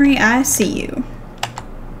 Henry, I see you.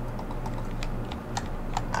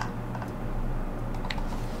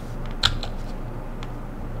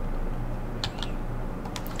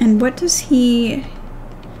 And what does he...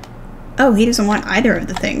 Oh, he doesn't want either of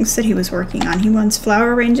the things that he was working on. He wants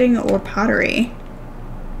flower arranging or pottery.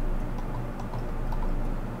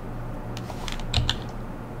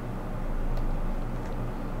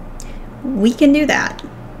 We can do that.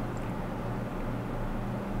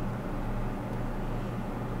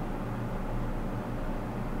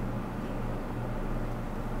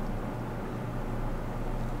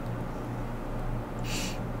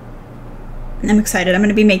 I'm excited. I'm going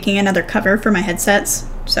to be making another cover for my headsets.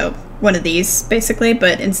 So one of these, basically.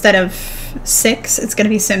 But instead of 6, it's going to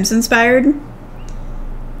be Sims inspired.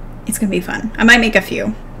 It's going to be fun. I might make a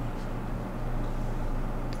few.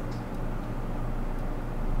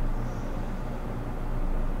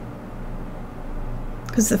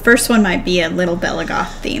 Because the first one might be a little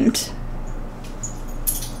Belagoth themed.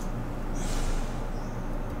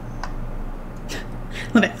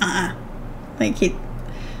 Love it. Like he's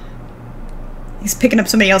picking up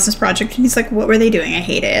somebody else's project and he's like, what were they doing? I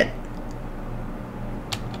hate it.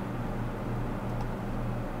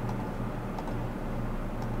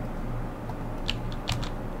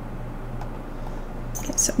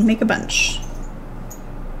 Okay, so make a bunch.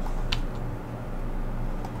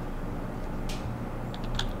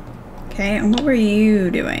 Okay, and what were you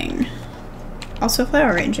doing? Also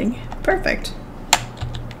flower arranging. Perfect.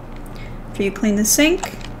 After you clean the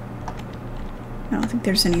sink, I don't think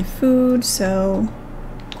there's any food, so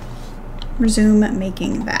resume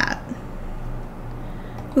making that.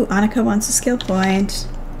 Ooh, Annika wants a skill point.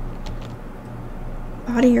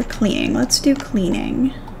 Body or cleaning? Let's do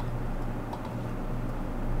cleaning.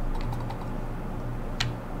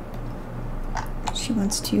 She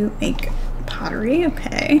wants to make pottery,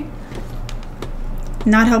 okay.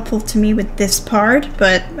 Not helpful to me with this part,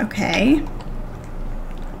 but okay.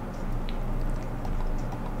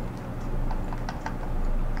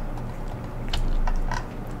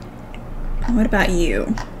 What about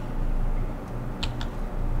you?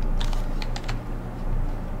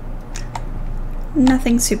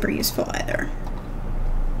 Nothing super useful either.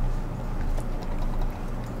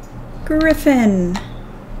 Griffin.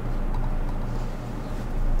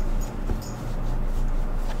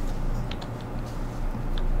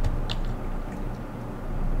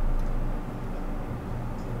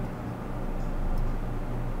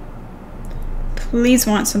 Please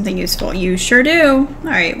want something useful. You sure do.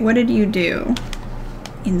 Alright, what did you do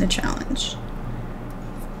in the challenge?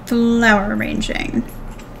 Flower arranging.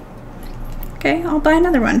 Okay, I'll buy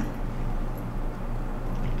another one.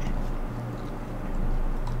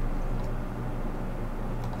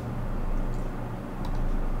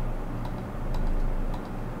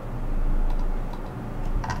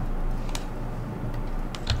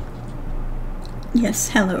 Yes,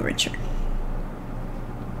 hello, Richard.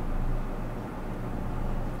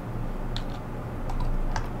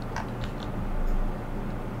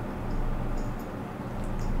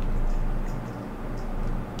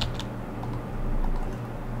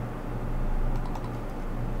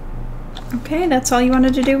 Okay, that's all you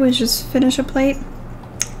wanted to do was just finish a plate?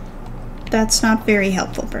 That's not very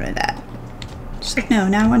helpful, Bernadette. She's like, no,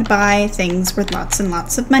 now I want to buy things worth lots and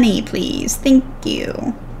lots of money, please. Thank you.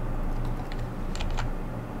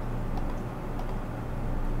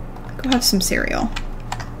 Go have some cereal.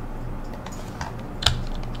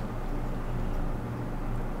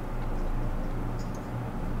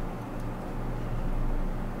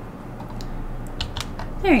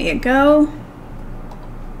 There you go.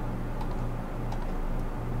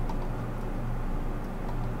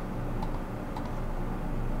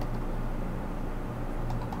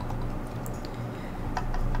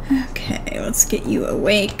 Okay, let's get you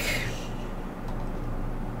awake.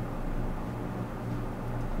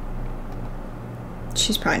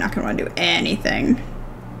 She's probably not going to want to do anything.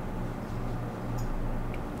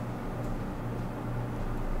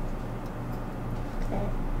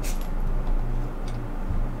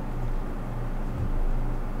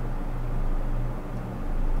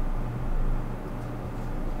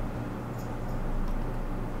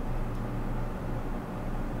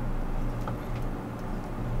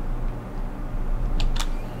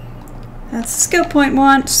 That's the skill point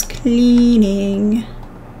wants. Cleaning.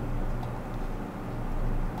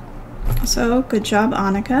 So, good job,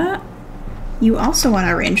 Annika. You also want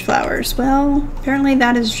to arrange flowers. Well, apparently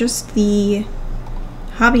that is just the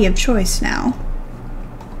hobby of choice now.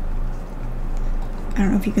 I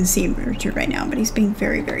don't know if you can see Richard right now, but he's being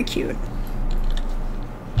very, very cute.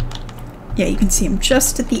 Yeah, you can see him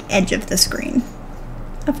just at the edge of the screen.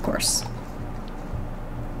 Of course.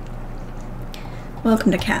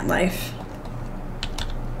 Welcome to cat life.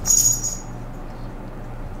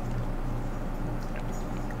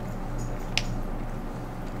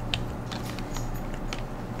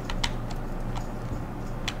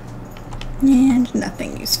 And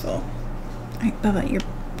nothing useful. Alright, Bubba, you're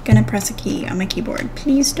gonna press a key on my keyboard.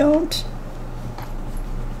 Please don't.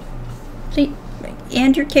 Please.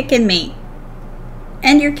 And you're kicking me.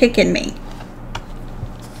 And you're kicking me.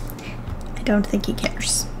 I don't think he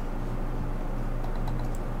cares.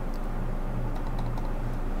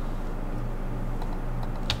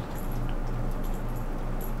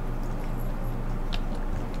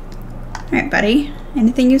 Alright, buddy.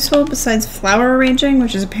 Anything useful besides flower arranging,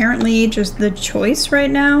 which is apparently just the choice right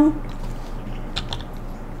now?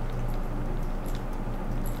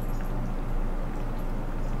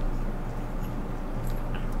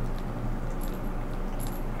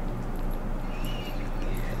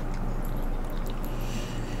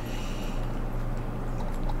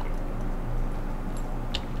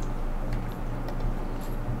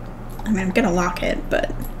 I mean, I'm gonna lock it,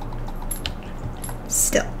 but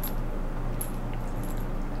still.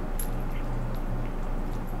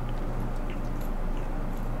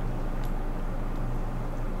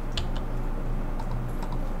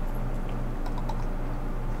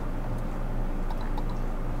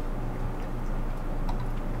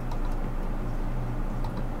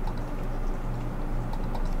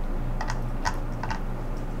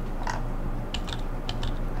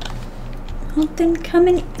 Well, then come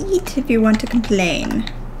and eat if you want to complain.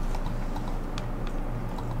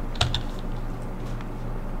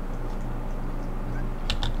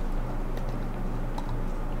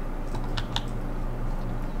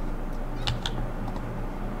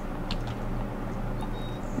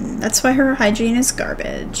 That's why her hygiene is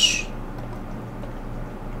garbage.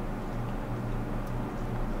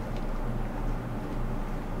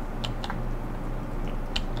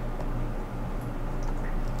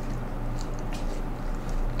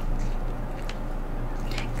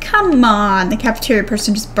 Come on, the cafeteria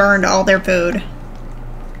person just burned all their food.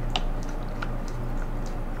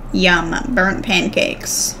 Yum, burnt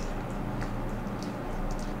pancakes.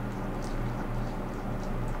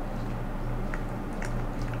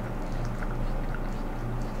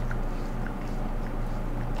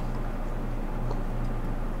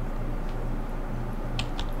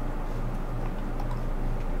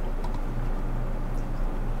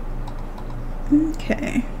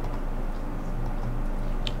 Okay.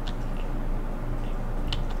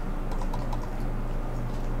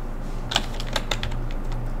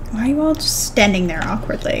 Why are you all just standing there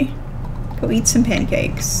awkwardly? Go eat some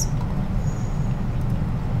pancakes.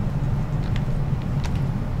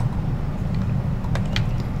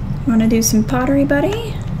 You want to do some pottery,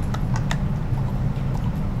 buddy?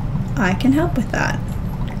 I can help with that.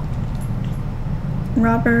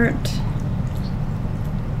 Robert.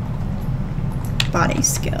 Body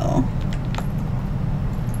skill.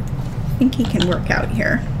 I think he can work out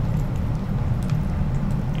here.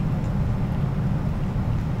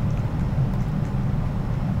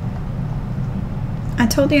 I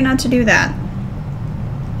told you not to do that.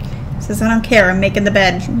 He says, I don't care, I'm making the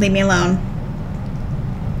bed. Leave me alone.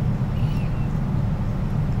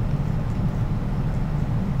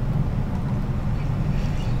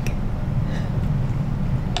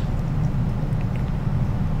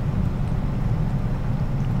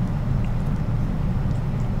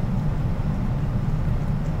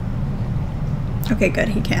 Okay, good,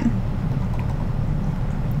 he can.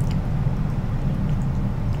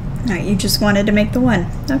 Alright, you just wanted to make the one.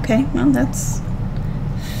 Okay, well, that's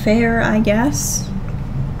fair, I guess.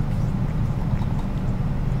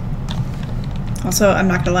 Also, I'm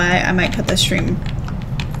not gonna lie, I might cut this stream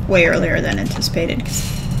way earlier than anticipated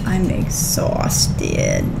because I'm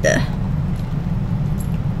exhausted.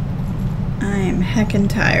 I'm heckin'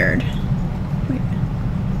 tired. Wait.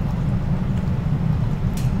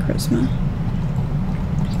 Charisma.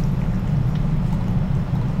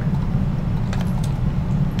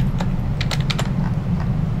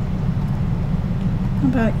 How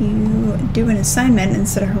about you do an assignment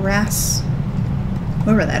instead of harass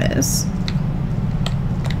whoever that is?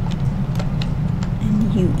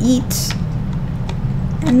 And you eat,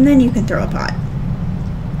 and then you can throw a pot.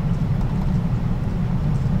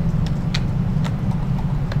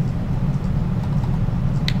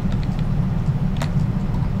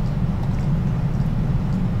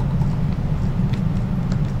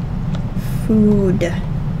 Food.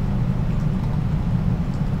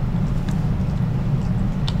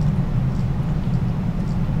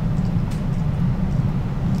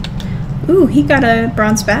 Ooh, he got a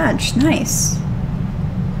bronze badge. Nice.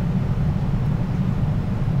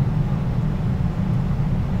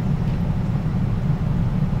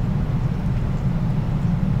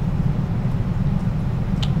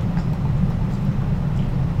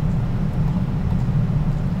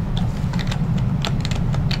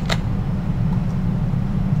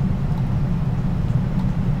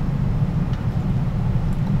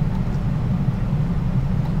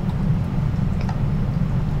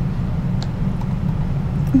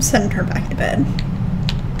 I'm sending her back to bed.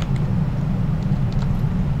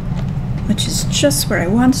 Which is just where I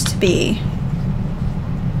want to be.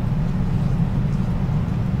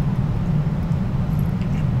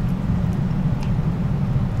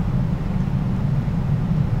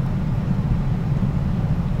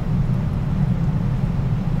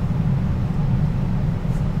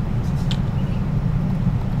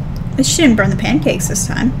 At least she didn't burn the pancakes this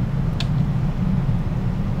time.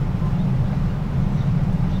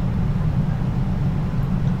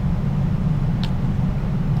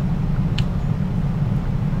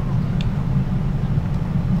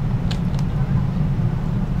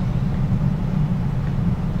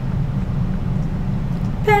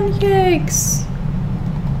 Pancakes!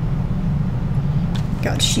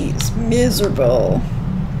 God, she's miserable.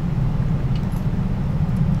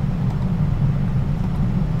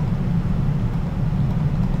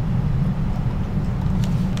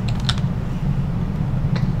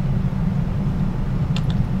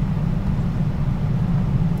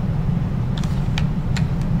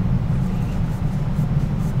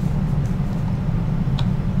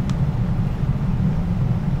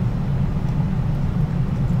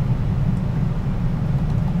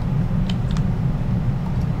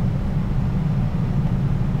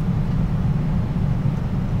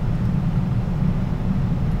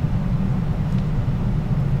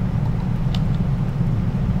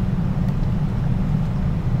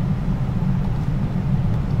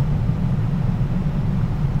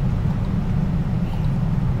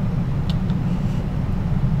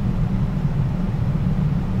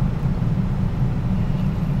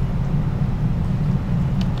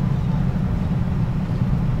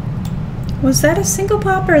 Was that a single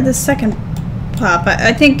pop or the second pop?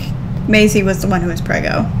 I think Maisie was the one who was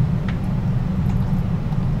preggo.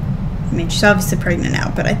 I mean, she's obviously pregnant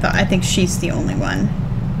now, but I think she's the only one.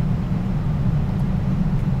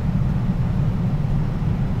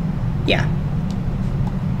 Yeah.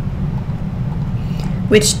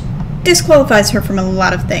 Which disqualifies her from a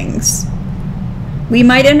lot of things. We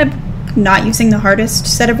might end up not using the hardest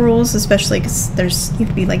set of rules, especially because you have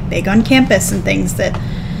to be like big on campus and things that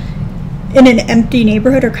in an empty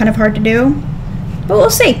neighborhood are kind of hard to do. But we'll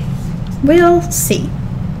see. We'll see.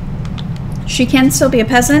 She can still be a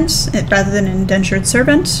peasant rather than an indentured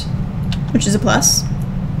servant, which is a plus.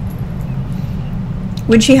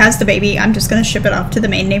 When she has the baby, I'm just going to ship it off to the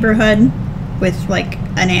main neighborhood with like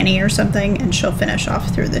a nanny or something, and she'll finish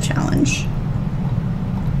off through the challenge.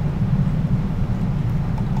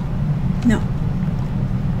 No.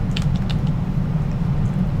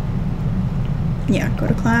 Yeah, go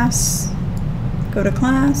to class. Go to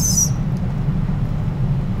class.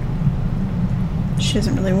 She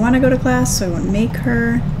doesn't really want to go to class, so I won't make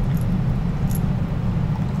her.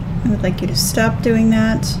 I would like you to stop doing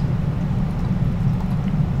that.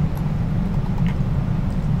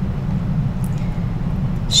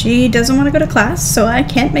 She doesn't want to go to class, so I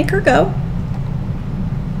can't make her go.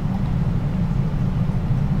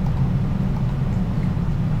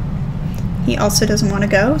 He also doesn't want to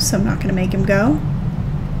go, so I'm not going to make him go.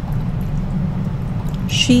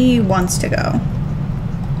 She wants to go.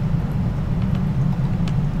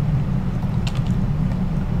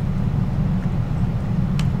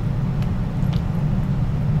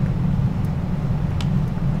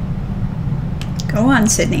 Go on,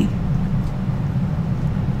 Sydney.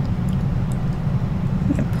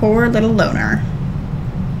 You poor little loner.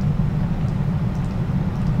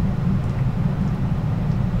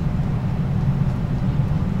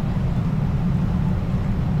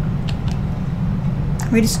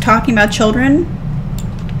 Are we just talking about children?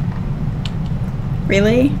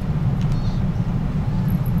 Really?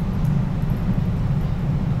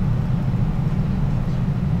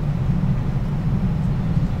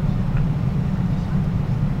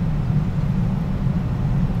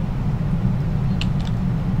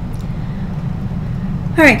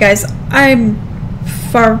 Alright guys, I'm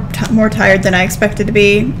far more tired than I expected to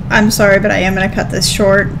be. I'm sorry, but I am going to cut this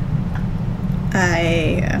short.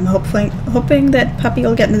 I am hoping that Puppy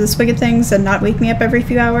will get into the swing of things and not wake me up every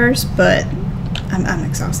few hours, but I'm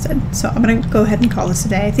exhausted. So I'm going to go ahead and call this a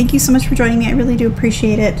day. Thank you so much for joining me. I really do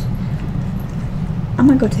appreciate it. I'm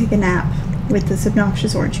going to go take a nap with this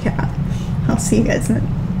obnoxious orange cat. I'll see you guys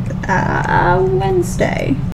Wednesday.